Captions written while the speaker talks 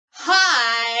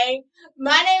morning.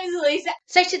 My name is Lisa.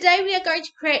 So today we are going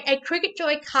to create a Cricut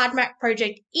Joy Card Map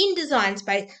project in Design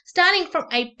Space, starting from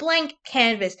a blank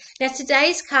canvas. Now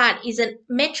today's card is a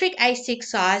metric A6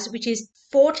 size, which is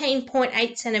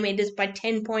 14.8 centimeters by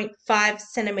 10.5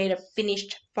 centimeter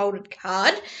finished folded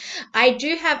card. I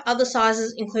do have other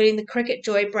sizes, including the Cricut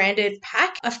Joy branded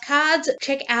pack of cards.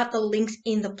 Check out the links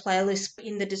in the playlist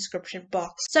in the description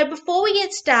box. So before we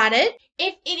get started,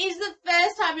 if it is the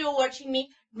first time you're watching me,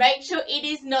 make sure it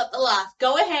is not the last.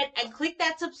 Go ahead and click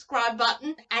that subscribe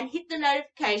button and hit the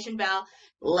notification bell.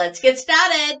 Let's get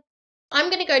started. I'm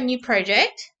going to go new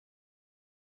project.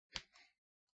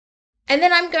 And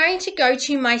then I'm going to go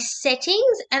to my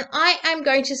settings and I am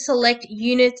going to select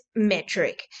units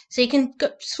metric. So you can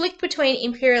flick between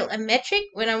imperial and metric.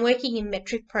 When I'm working in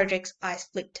metric projects, I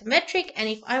flick to metric. And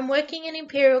if I'm working in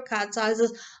imperial card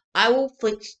sizes, I will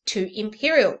flick to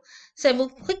imperial. So we'll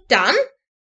click done.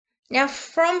 Now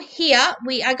from here,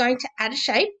 we are going to add a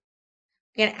shape.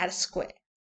 We're going to add a square.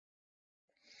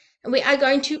 And we are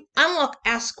going to unlock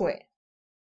our square.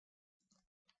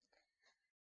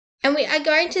 And we are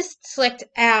going to select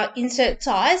our insert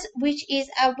size, which is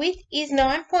our width is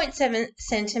 9.7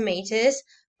 centimeters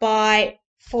by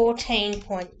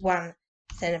 14.1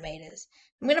 centimeters.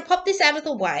 I'm going to pop this out of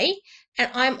the way, and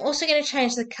I'm also going to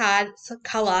change the card's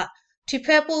color to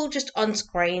purple just on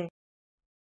screen.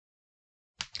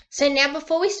 So now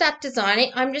before we start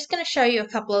designing, I'm just going to show you a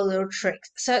couple of little tricks.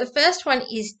 So the first one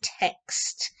is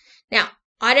text. Now,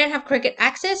 I don't have Cricut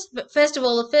access, but first of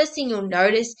all, the first thing you'll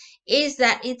notice is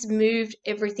that it's moved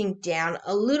everything down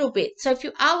a little bit. So if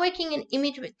you are working an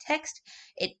image with text,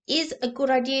 it is a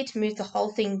good idea to move the whole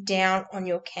thing down on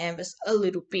your canvas a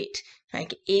little bit to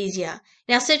make it easier.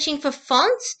 Now searching for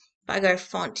fonts, if I go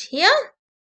font here,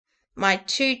 my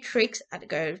two tricks are to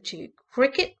go to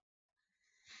Cricut.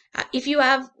 If you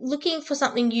are looking for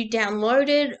something you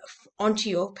downloaded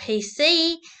onto your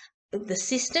PC, the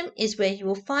system is where you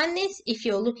will find this. If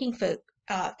you're looking for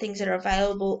things that are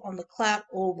available on the cloud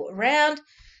all around,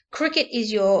 Cricut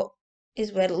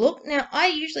is where to look. Now, I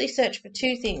usually search for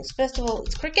two things. First of all,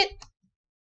 it's Cricut.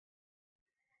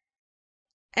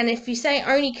 And if you say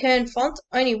only Kern fonts,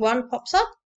 only one pops up.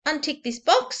 Untick this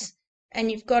box, and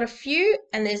you've got a few,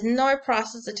 and there's no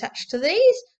prices attached to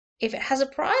these. If it has a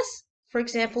price, for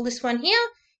example, this one here,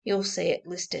 you'll see it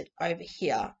listed over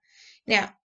here.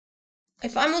 Now,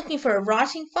 if I'm looking for a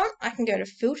writing font, I can go to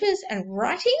Filters and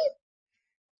Writing,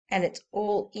 and it's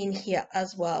all in here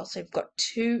as well. So we've got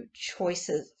two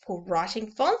choices for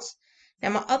writing fonts. Now,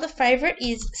 my other favorite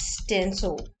is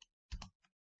Stencil.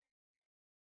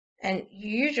 And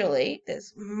usually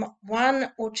there's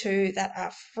one or two that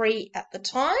are free at the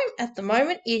time. At the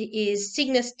moment, it is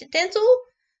Signa Stencil,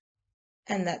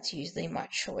 and that's usually my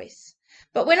choice.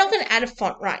 But we're not going to add a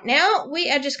font right now.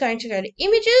 We are just going to go to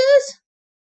Images.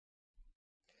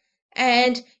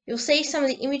 And you'll see some of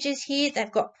the images here.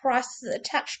 They've got prices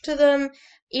attached to them.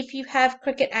 If you have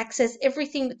Cricut access,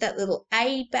 everything with that little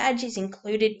A badge is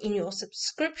included in your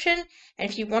subscription. And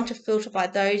if you want to filter by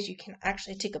those, you can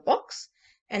actually tick a box,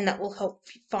 and that will help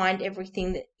you find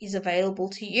everything that is available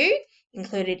to you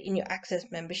included in your access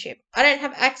membership. I don't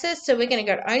have access, so we're going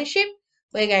to go to ownership.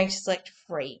 We're going to select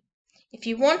free. If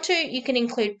you want to, you can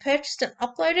include purchased and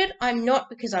uploaded. I'm not,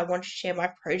 because I want to share my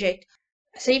project.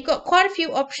 So you've got quite a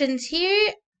few options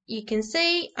here. You can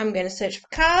see I'm going to search for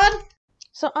card.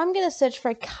 So I'm going to search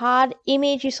for a card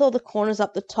image. You saw the corners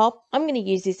up the top. I'm going to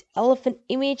use this elephant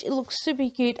image. It looks super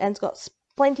cute and it's got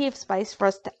plenty of space for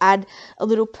us to add a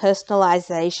little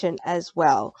personalization as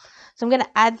well. So I'm going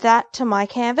to add that to my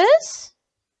canvas.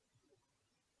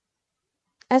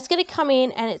 And it's going to come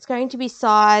in and it's going to be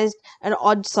sized an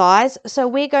odd size. So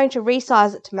we're going to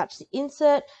resize it to match the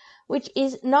insert, which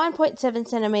is 9.7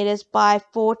 centimeters by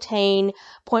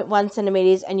 14.1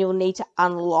 centimeters, and you'll need to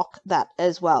unlock that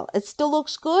as well. It still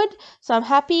looks good, so I'm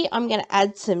happy. I'm going to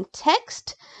add some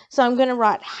text. So I'm going to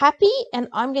write happy, and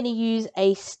I'm going to use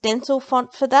a stencil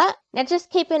font for that. Now just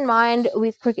keep in mind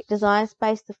with Cricut Design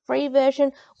Space, the free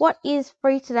version, what is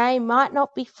free today might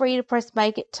not be free to press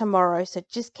make it tomorrow. So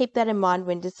just keep that in mind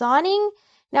when designing.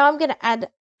 Now I'm going to add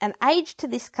an age to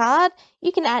this card.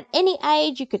 You can add any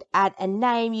age, you could add a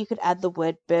name, you could add the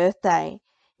word birthday.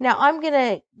 Now I'm going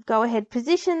to go ahead,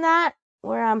 position that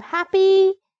where I'm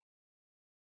happy.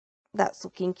 That's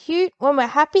looking cute. When we're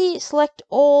happy, select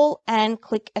all and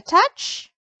click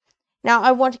attach. Now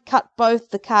I want to cut both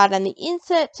the card and the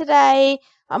insert today.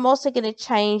 I'm also going to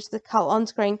change the color,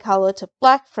 on-screen color to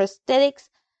black for aesthetics.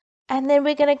 And then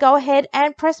we're going to go ahead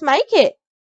and press make it.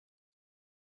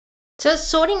 So it's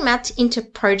sorting mats into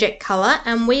project color,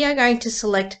 and we are going to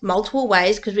select multiple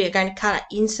ways because we are going to cut our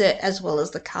insert as well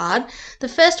as the card. The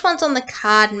first one's on the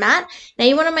card mat. Now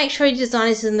you want to make sure your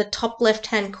design is in the top left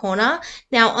hand corner.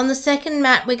 Now on the second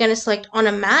mat, we're going to select on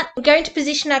a mat. We're going to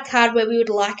position our card where we would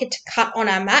like it to cut on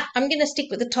our mat. I'm going to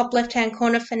stick with the top left hand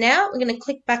corner for now. We're going to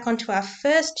click back onto our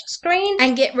first screen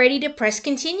and get ready to press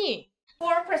continue.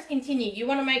 Before I press continue, you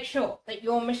want to make sure that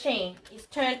your machine is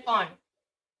turned on.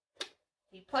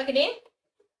 You plug it in,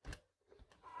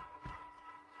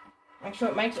 make sure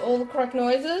it makes all the correct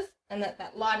noises and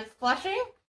that light is flashing.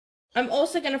 I'm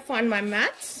also going to find my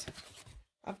mats.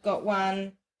 I've got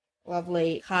one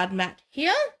lovely card mat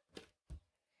here,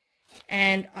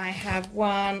 and I have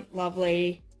one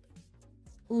lovely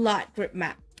light grip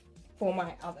mat for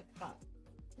my other card.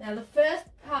 Now the first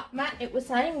mat it was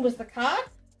saying was the card,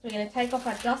 so we're going to take off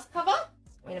our dust cover,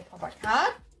 we're going to pop our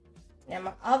card. Now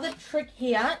my other trick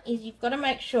here is you've got to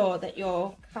make sure that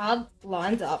your card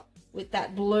lines up with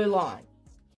that blue line.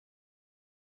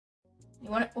 You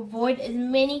want to avoid as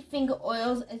many finger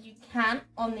oils as you can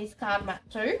on this card mat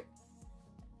too.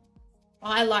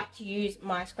 I like to use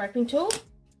my scraping tool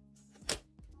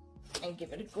and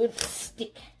give it a good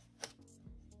stick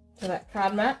to that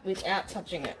card mat without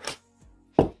touching it.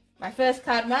 My first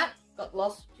card mat got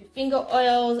lost to finger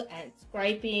oils and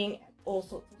scraping and all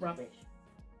sorts of rubbish.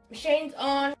 Machine's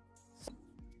on,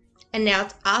 and now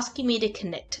it's asking me to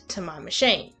connect to my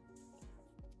machine.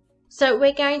 So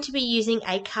we're going to be using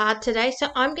a card today, so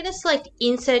I'm going to select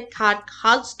insert card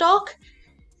cardstock,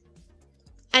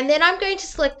 and then I'm going to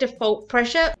select default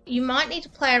pressure. You might need to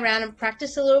play around and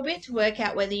practice a little bit to work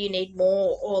out whether you need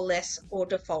more or less or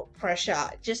default pressure.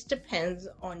 It just depends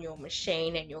on your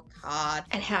machine and your card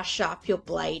and how sharp your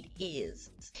blade is.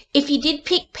 If you did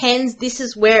pick pens, this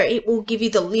is where it will give you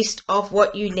the list of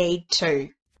what you need to.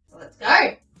 So let's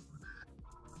go.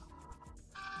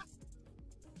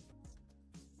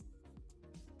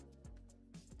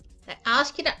 They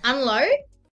ask you to unload.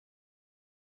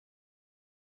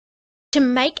 To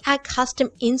make our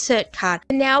custom insert card.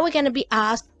 Now we're going to be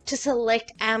asked to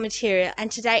select our material,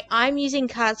 and today I'm using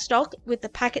cardstock with the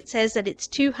packet says that it's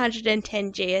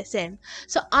 210 GSM.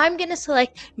 So I'm going to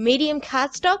select medium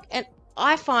cardstock, and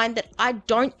I find that I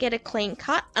don't get a clean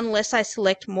cut unless I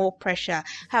select more pressure.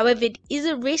 However, it is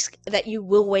a risk that you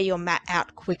will wear your mat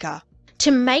out quicker. To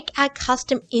make our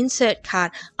custom insert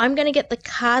card, I'm going to get the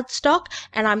cardstock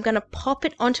and I'm going to pop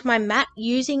it onto my mat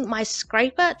using my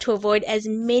scraper to avoid as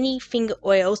many finger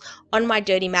oils on my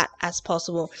dirty mat as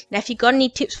possible. Now, if you've got any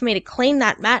tips for me to clean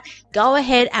that mat, go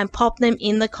ahead and pop them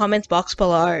in the comments box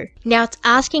below. Now, it's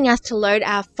asking us to load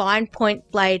our fine point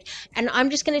blade, and I'm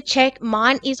just going to check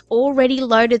mine is already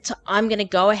loaded, so I'm going to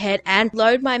go ahead and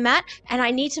load my mat, and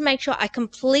I need to make sure I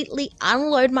completely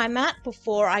unload my mat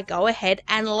before I go ahead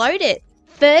and load it.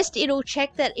 First, it'll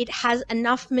check that it has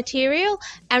enough material,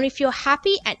 and if you're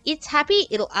happy and it's happy,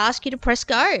 it'll ask you to press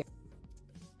go.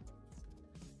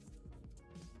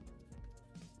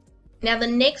 Now the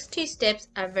next two steps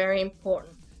are very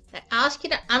important. They ask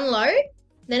you to unload,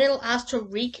 then it'll ask to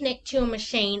reconnect to your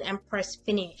machine and press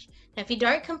finish. Now if you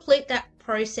don't complete that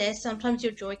process, sometimes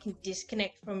your Joy can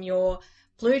disconnect from your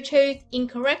Bluetooth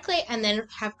incorrectly and then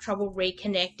have trouble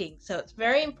reconnecting. So it's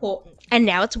very important. And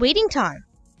now it's weeding time.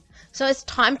 So it's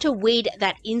time to weed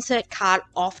that insert card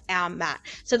off our mat.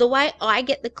 So the way I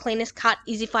get the cleanest cut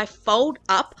is if I fold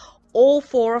up all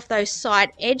four of those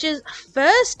side edges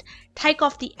first, take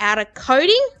off the outer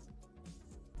coating,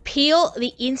 peel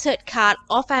the insert card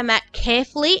off our mat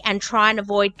carefully and try and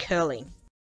avoid curling.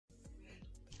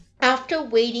 After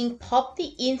weeding, pop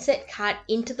the insert card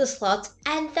into the slots,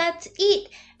 and that's it.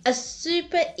 A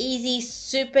super easy,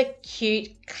 super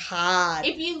cute card.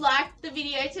 If you liked the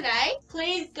video today,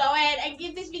 please go ahead and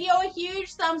give this video a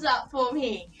huge thumbs up for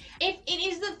me. If it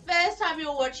is the first time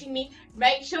you're watching me,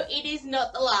 make sure it is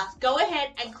not the last. Go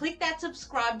ahead and click that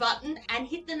subscribe button and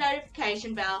hit the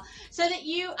notification bell so that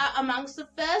you are amongst the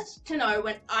first to know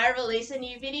when I release a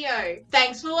new video.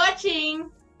 Thanks for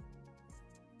watching.